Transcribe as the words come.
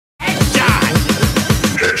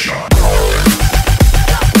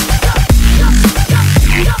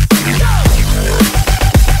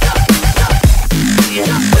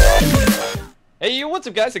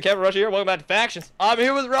up, guys? It's Kevin Rusher here. Welcome back to Factions. I'm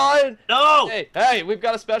here with Ryan. No! Hey, we've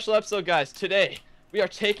got a special episode, guys. Today, we are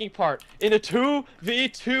taking part in a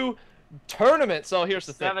 2v2 tournament. So here's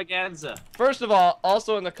the thing. Extravaganza. First of all,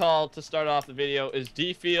 also in the call to start off the video is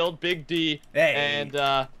D-Field, Big D, and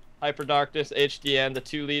Hyper Darkness, HDN, the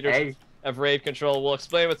two leaders of Raid Control. We'll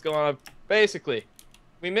explain what's going on. Basically,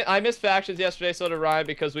 I missed Factions yesterday, so did Ryan,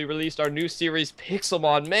 because we released our new series,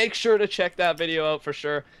 Pixelmon. Make sure to check that video out for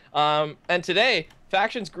sure. And today,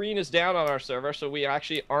 Factions Green is down on our server, so we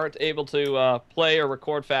actually aren't able to play or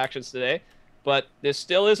record Factions today. But this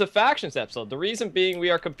still is a Factions episode. The reason being, we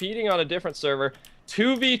are competing on a different server,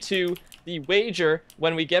 2v2. The wager,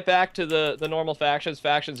 when we get back to the normal Factions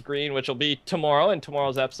Green, which will be tomorrow, in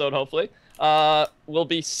tomorrow's episode, hopefully, will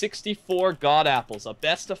be 64 God Apples, a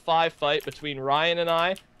best-of-5 fight between Ryan and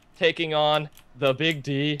I, taking on the Big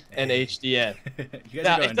D and HDN.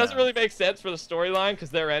 Now, it doesn't really make sense for the storyline because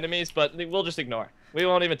they're enemies, but we'll just ignore it. We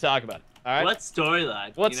won't even talk about it. All right? What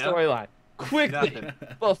storyline? What storyline? Quickly,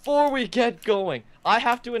 before we get going, I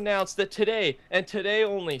have to announce that today, and today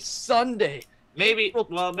only, Sunday. Maybe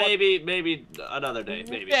another day. Maybe.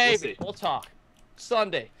 We'll see. We'll talk.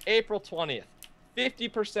 Sunday, April 20th.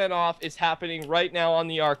 50% off is happening right now on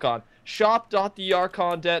the Archon.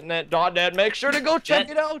 Shop.thearchon.net. Make sure to go check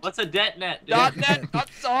it out. What's a .net? .net. I'm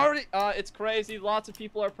sorry. It's crazy. Lots of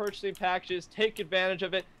people are purchasing packages. Take advantage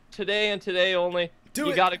of it. Today and today only.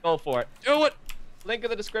 You gotta go for it. Do it. Link in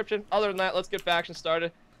the description. Other than that, let's get Faction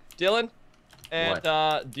started. Dylan and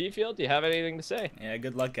D-Field, do you have anything to say? Yeah,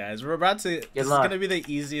 good luck, guys. We're about to. This is gonna be the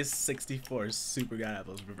easiest 64 super God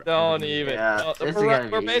Apples. Don't even. Yeah,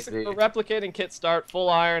 we're replicating kit start, full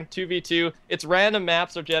iron, 2v2. It's random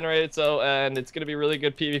maps are generated, and it's gonna be really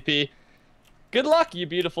good PvP. Good luck, you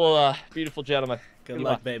beautiful, beautiful gentlemen. Good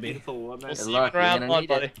luck, baby. Beautiful woman. We'll see you in round one,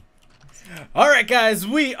 buddy. All right, guys,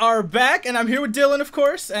 we are back, and I'm here with Dylan, of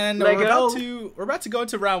course, and we're about to go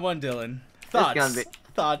into round one. Dylan,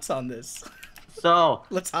 thoughts on this? So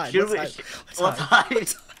let's hide. Let's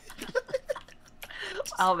hide.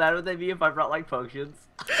 How mad would they be if I brought like potions?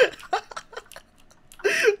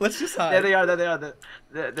 Let's just hide. There they are. The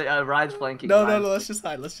Ryan's flanking. No. Let's just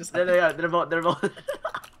hide. There they are. They're both.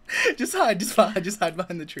 Just hide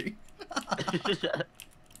behind the tree.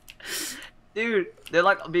 Dude, they're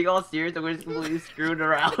like being all serious and we're just completely screwing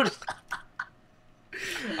around.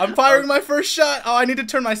 I'm firing my first shot. Oh, I need to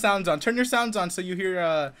turn my sounds on. Turn your sounds on so you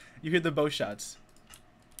hear the bow shots.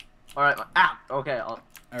 All right. Ow. Okay. All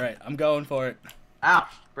right. I'm going for it.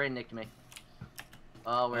 Ouch. Brain nicked me.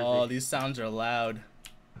 Oh, where's he? These sounds are loud.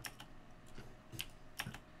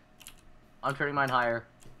 I'm turning mine higher.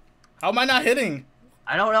 How am I not hitting?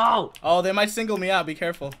 I don't know. Oh, they might single me out. Be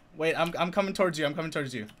careful. Wait, I'm coming towards you.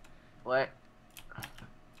 Wait.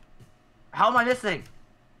 How am I missing?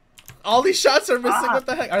 All these shots are missing. What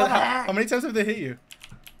the heck? How many times have they hit you?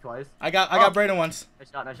 Twice. I got Brayden once.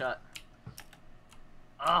 Nice shot.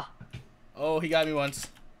 Oh, he got me once.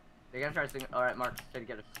 They're gonna try to sing. All right, Mark, stay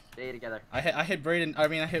together. I hit Brayden. I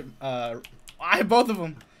hit both of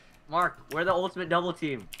them. Mark, we're the ultimate double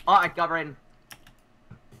team. Oh, I got Brayden.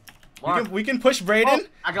 Mark. We can push Brayden. Oh,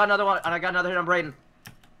 I got another one, and I got another hit on Brayden.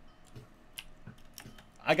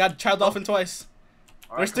 I got Child Dolphin twice.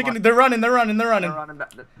 Right, They're running. They're running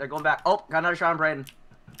back. They're going back. Oh, got another shot on Brayden.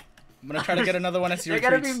 I'm gonna try to get another one as he retreats.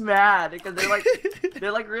 They're gonna be mad because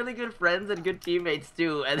they're like really good friends and good teammates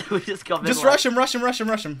too, and then we just come in. Just rush him.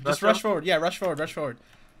 Just rush forward. Yeah, rush forward.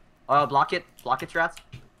 Block it, strats.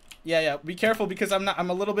 Yeah. Be careful because I'm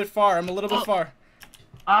a little bit far.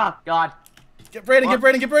 Ah, God. Get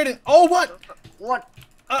Brayden. Oh, what? What?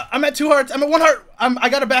 I'm at 2 hearts. I'm at 1 heart. I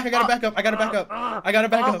gotta back up. I gotta back up.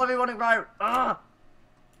 Let me running fire.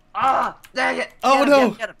 Dang it. Oh, no.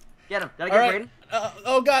 Get him. Did I get Brayden?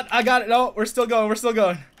 Oh, God. I got it. No, we're still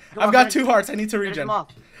going. I've got 2 hearts. I need to regen. Oh,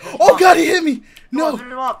 God, he hit me. No.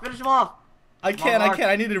 Finish him off. I can't.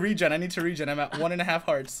 I need to regen. I'm at 1.5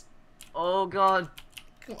 hearts. Oh, God.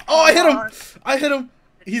 Oh, I hit him.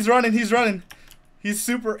 He's running. He's running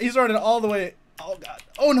all the way. Oh, God.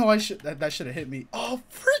 Oh, no, that should have hit me. Oh,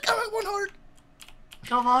 freak, I'm at 1 heart.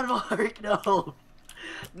 Come on, Mark.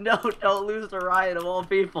 No, don't lose to Ryan of all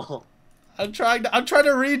people. I'm trying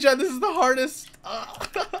to regen. This is the hardest.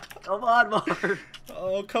 Come on, Mark.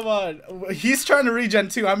 Oh, come on. He's trying to regen,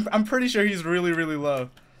 too. I'm pretty sure he's really, really low.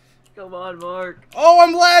 Come on, Mark. Oh,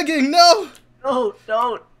 I'm lagging. No. No,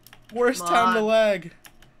 don't. Worst time to lag.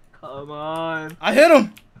 Come on. I hit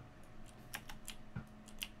him.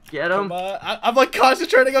 Get him. Come on. I'm like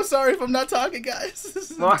concentrating. I'm sorry if I'm not talking,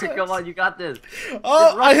 guys. Mark, come on, you got this.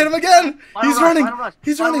 Oh, I hit him again. He's running.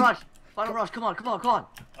 He's running. Final rush. Come on.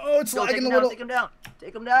 Oh, it's Go, lagging a little. Take him down.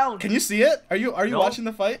 Take him down. Can you see it? Are you No. watching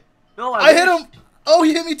the fight? No, I hit him. Oh,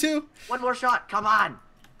 he hit me too. One more shot. Come on.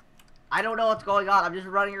 I don't know what's going on. I'm just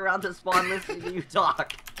running around the spawn listening to you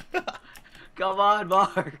talk. Come on,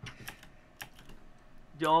 Mark.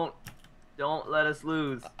 Don't let us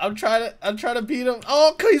lose. I'm trying to beat him.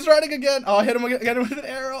 Oh, he's running again. Oh, I hit him again with an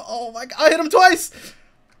arrow. Oh my god, I hit him twice.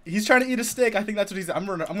 He's trying to eat a steak. I think that's what he's. I'm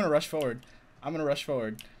gonna rush forward. I'm gonna rush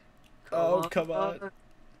forward. Oh, come on.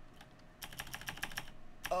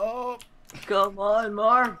 Oh, come on,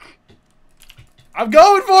 Mark. I'm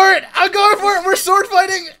going for it. I'm going for it. We're sword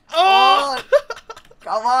fighting. Oh,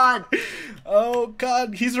 come on. Oh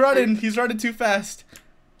god, he's running. He's running too fast.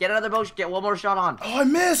 Get another bow. Get one more shot on. Oh, I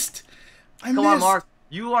missed. Come on, Mark.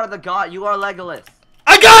 You are the god. You are Legolas.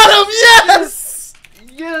 I got him. Yes.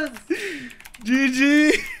 Yes.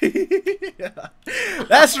 GG.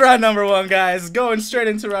 That's round number 1, guys. Going straight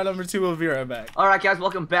into round number 2. We'll be right back. All right, guys.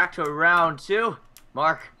 Welcome back to round 2.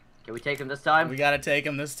 Mark, can we take him this time? We gotta take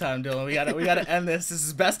him this time, Dylan. We gotta end this. This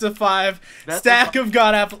is best of 5. Stack of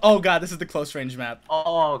god apple. Oh god, this is the close range map.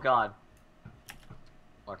 Oh god.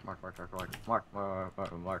 Mark,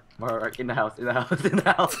 in the house,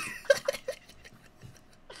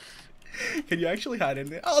 Can you actually hide in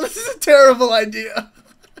there? Oh, this is a terrible idea.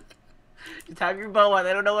 Just have your bow on.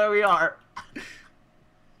 They don't know where we are.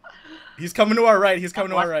 He's coming to our right. He's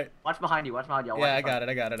coming to our right. Watch behind you. Yeah, I got it.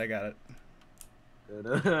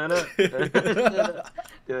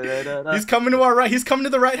 He's coming to our right. He's coming to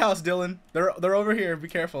the right house, Dylan. They're over here. Be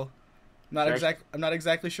careful. I'm not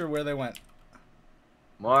exactly sure where they went.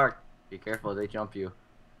 Mark, be careful. They jump you.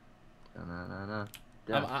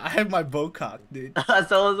 I have my bow cocked, dude.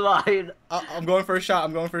 So is mine. I'm going for a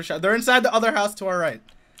shot. They're inside the other house to our right.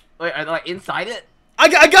 Wait, are they like inside it?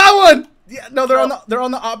 I got one. Yeah, no, they're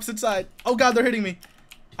on the opposite side. Oh god, they're hitting me.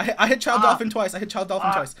 I hit Child Dolphin twice. Hey,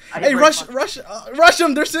 rush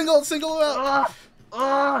them. They're single out.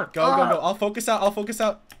 Go. I'll focus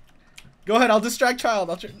out. Go ahead. I'll distract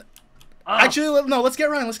Child. Actually, no. Let's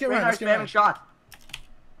get Ryan. Let's get Ryan. Shot.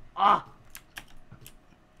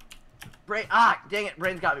 Dang it.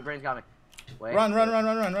 Brain's got me. Wait. Run,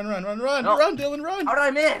 Dylan, run. How did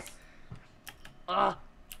I miss?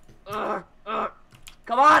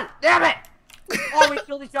 Come on. Damn it. Oh, we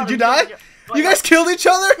killed each other. Did you die? You guys killed each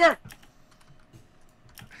other? Yeah.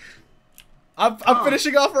 I'm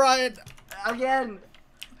finishing off Ryan. Again.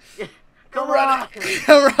 Come on.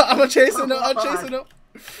 I'm chasing him.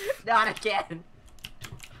 Not again.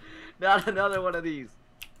 Not another one of these.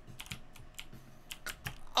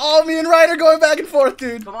 Oh, me and Ryan are going back and forth,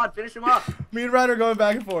 dude. Come on, finish him up. Me and Ryan are going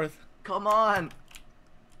back and forth. Come on.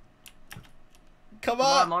 Come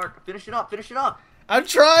on, Mark. Finish it up. I'm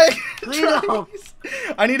trying.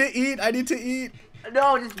 I need to eat.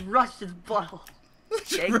 No, just rush his butthole.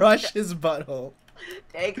 His butthole.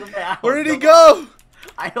 Take him down. Where did he go?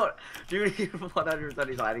 I don't. Dude, 100%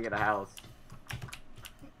 he's hiding in a house.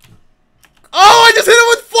 Oh, I just hit him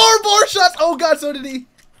with 4 boar shots. Oh god, so did he.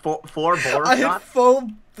 4 boar shots? I hit 4.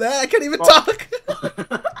 I can't even talk.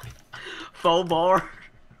 Faux boar.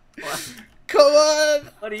 Come on.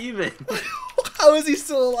 What even? How is he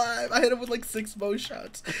still alive? I hit him with like 6 bow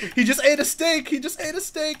shots. He just ate a steak.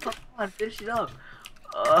 Come on, finish it up.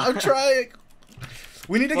 I'm trying.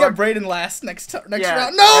 We need to get Brayden last next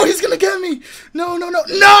round. No, he's gonna get me. No.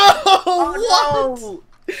 Oh,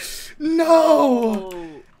 what?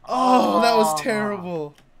 No. Oh, that was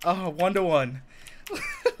terrible. Oh, 1-1.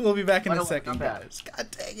 We'll be back in a second, guys. God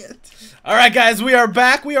dang it. All right, guys, we are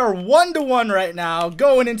back. We are 1-1 right now,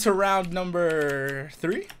 going into round number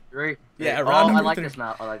 3. 3. Yeah, round number 3. I like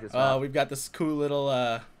this map. We've got this cool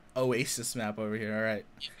little oasis map over here. All right.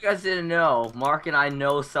 You guys didn't know, Mark and I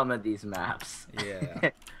know some of these maps.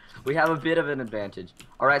 Yeah. We have a bit of an advantage.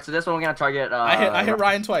 All right, so this one we're gonna target. I hit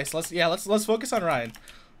Ryan twice. Let's focus on Ryan.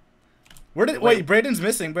 Wait, Brayden's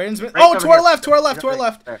missing. Oh, to our left.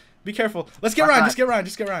 There. Be careful. Let's get Ryan. Just get Ryan.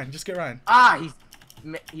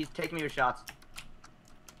 He's taking me with shots.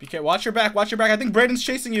 Be careful. Watch your back. I think Brayden's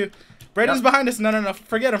chasing you. Brayden's behind us. No.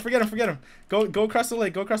 Forget him. Go across the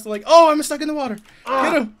lake. Oh, I'm stuck in the water.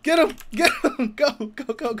 Get him. Go.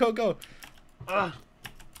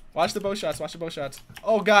 Watch the bow shots.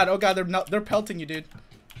 Oh god, they're pelting you, dude.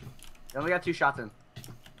 They only got 2 shots in.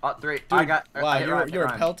 3. Dude, wow, you're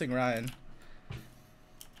pelting Ryan.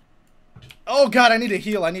 Oh god, I need to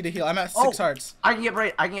heal. I'm at 6 hearts. I can get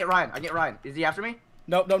Ryan. Is he after me?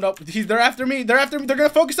 Nope. They're after me. They're gonna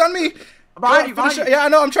focus on me. Behind you. Yeah, I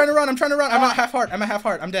know. I'm trying to run. I'm at half heart.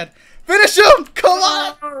 I'm dead. Finish him! Come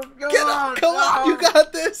on! Get him! Come on! You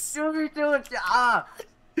got this! Do it!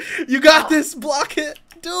 You got this! Block it!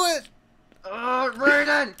 Do it!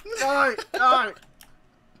 Brayden! Die!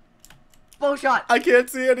 Bow shot! I can't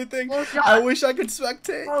see anything. Bow shot! I wish I could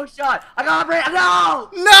spectate. Bow shot! I got Brayden! No!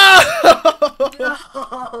 No!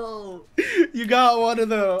 No! You got one of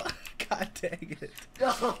them. God dang it.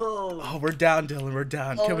 No! Oh, we're down, Dylan. We're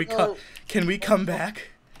down. Oh, Can we come back?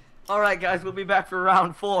 Alright, guys, we'll be back for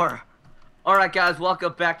round 4. Alright, guys,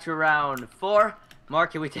 welcome back to round 4.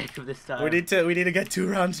 Mark, can we take him this time? We need to get 2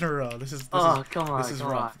 rounds in a row. This is come on. This is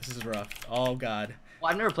rough. This is rough. Oh god. Well,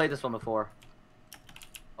 I've never played this one before.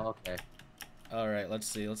 Okay. All right, let's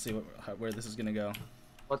see where this is gonna go.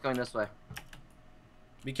 What's going this way?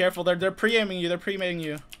 Be careful. They're pre-aiming you. They're pre-aiming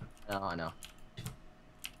you. Oh, I know.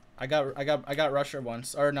 I got Rusher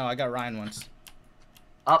once. Or no, I got Ryan once.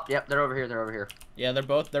 Oh, yep, they're over here. They're over here. Yeah, they're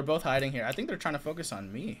both hiding here. I think they're trying to focus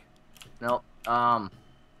on me. No.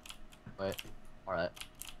 Wait. All right.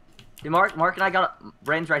 See, Mark and I got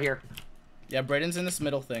Brain's right here. Yeah, Braden's in this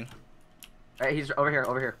middle thing. Right, he's over here.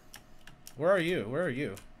 Over here. Where are you? Where are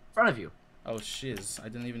you? In front of you. Oh shiz! I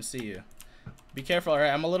didn't even see you. Be careful. All right,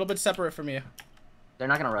 I'm a little bit separate from you. They're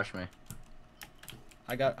not gonna rush me.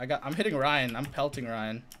 I'm hitting Ryan. I'm pelting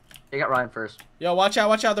Ryan. You got Ryan first. Yo, watch out!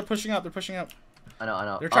 Watch out! They're pushing up. They're pushing up. I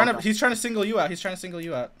know. They're trying to. He's trying to single you out. He's trying to single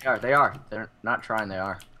you out. They are. They're not trying. They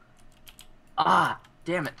are. Ah,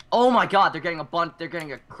 damn it! Oh my God! They're getting a bunch. They're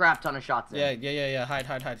getting a crap ton of shots in. Yeah.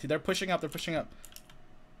 Hide. They're pushing up. They're pushing up.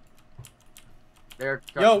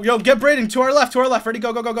 Yo, get Braden to our left. Ready?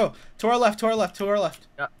 Go. To our left.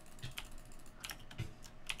 Yeah.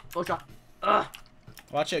 Go shot.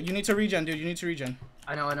 Watch out. You need to regen, dude. You need to regen.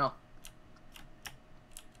 I know.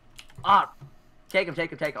 Ah, take him.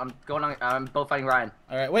 I'm going on. I'm both fighting Ryan.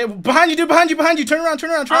 All right. Wait, behind you, dude. Behind you. Turn around.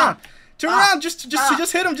 Turn around. Just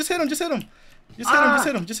hit him. Just hit him.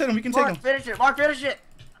 We can take him. Mark, finish it.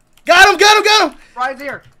 Got him. Ryan's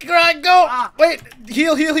here. Right, go. Wait.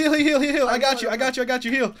 Heal. I got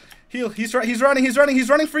you. Heal. He's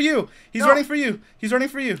running for you. He's running for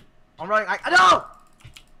you. I'm running. No.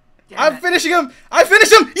 I'm finishing him.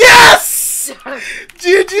 Yes.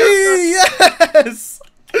 GG. Yes.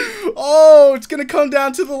 Oh, it's gonna come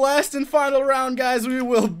down to the last and final round, guys. We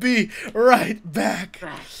will be right back.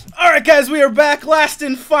 Alright, guys, we are back. Last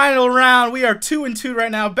and final round. We are 2-2 right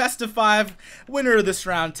now. Best of 5. Winner of this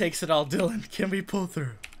round takes it all. Dylan, can we pull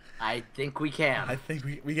through? I think we can. I think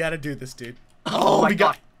we gotta do this, dude. Oh my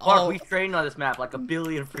God. Mark, we trained on this map like a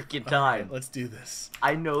billion freaking times. Right, let's do this.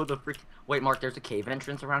 I know the freaking... Wait, Mark, there's a cave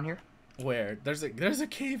entrance around here? Where? There's a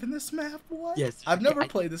cave in this map? What? Yes. I've never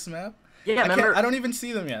played this map. Yeah, remember? I don't even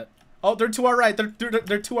see them yet. Oh, they're to our right.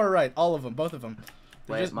 They're to our right. All of them. Both of them.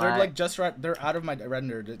 They're like just right. They're out of my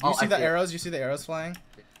render. Do you see the arrows? You see the arrows flying?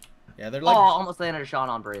 Yeah, they're like. Oh, almost landed a shot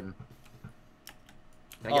on Braden.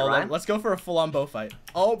 Can I get Ryan? Let's go for a full-on bow fight.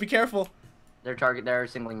 Oh, be careful. They're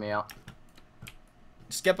singling me out.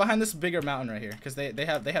 Just get behind this bigger mountain right here, because they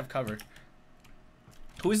have cover.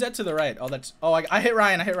 Who is that to the right? Oh, that's. Oh, I hit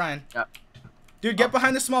Ryan. Yep. Dude, get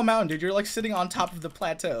behind this small mountain, dude. You're like sitting on top of the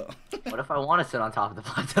plateau. What if I want to sit on top of the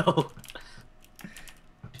plateau?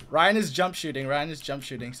 Ryan is jump shooting,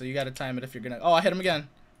 so you gotta time it if you're gonna. Oh, I hit him again.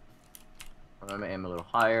 I'm gonna aim a little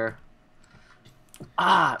higher.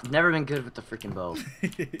 I've never been good with the freaking bow.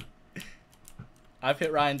 I've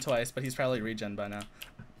hit Ryan twice, but he's probably regen by now.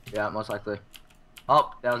 Yeah, most likely.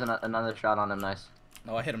 Oh, that was another shot on him. Nice.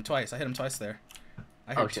 Oh, I hit him twice. there.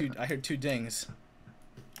 I heard two dings.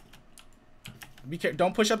 Be careful.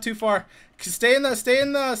 Don't push up too far. Stay in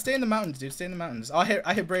the mountains, dude. Stay in the mountains. Oh,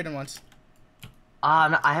 I hit Braden once.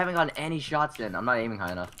 I haven't gotten any shots in. I'm not aiming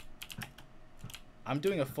high enough. I'm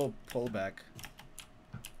doing a full pullback.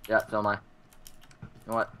 Yeah, so am I. You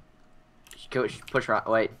know what? Push right.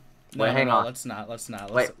 Wait, hang on. Let's not. Let's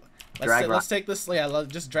take this. Yeah,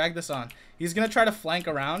 just drag this on. He's gonna try to flank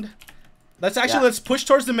around. Let's push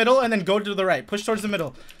towards the middle and then go to the right. Push towards the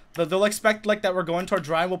middle. They'll expect like that we're going towards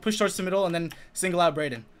Ryan. We'll push towards the middle and then single out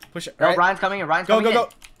Braden. Push it. No, right? Ryan's coming in. Go.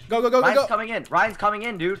 Ryan's coming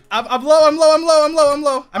in, dude. I'm low.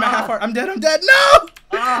 I'm at half heart. I'm dead. No!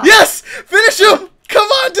 Yes! Finish him! Come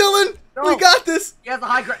on, Dylan! No. We got this! He has a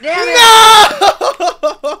high ground. Damn it!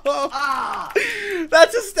 No!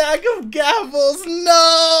 That's a stack of gavels.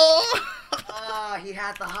 No! He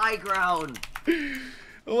had the high ground.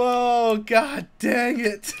 Whoa, god dang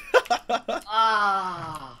it.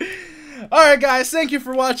 Alright guys, thank you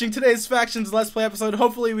for watching today's Factions Let's Play episode.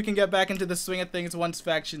 Hopefully we can get back into the swing of things once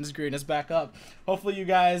Factions Green is back up. Hopefully you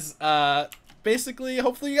guys, hopefully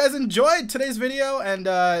you guys enjoyed today's video, and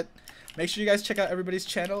make sure you guys check out everybody's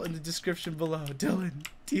channel in the description below. Dylan,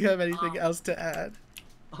 do you have anything else to add?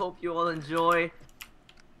 Hope you all enjoy.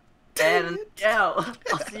 And yeah,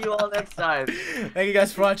 I'll see you all next time. Thank you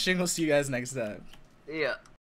guys for watching. We'll see you guys next time. Yeah.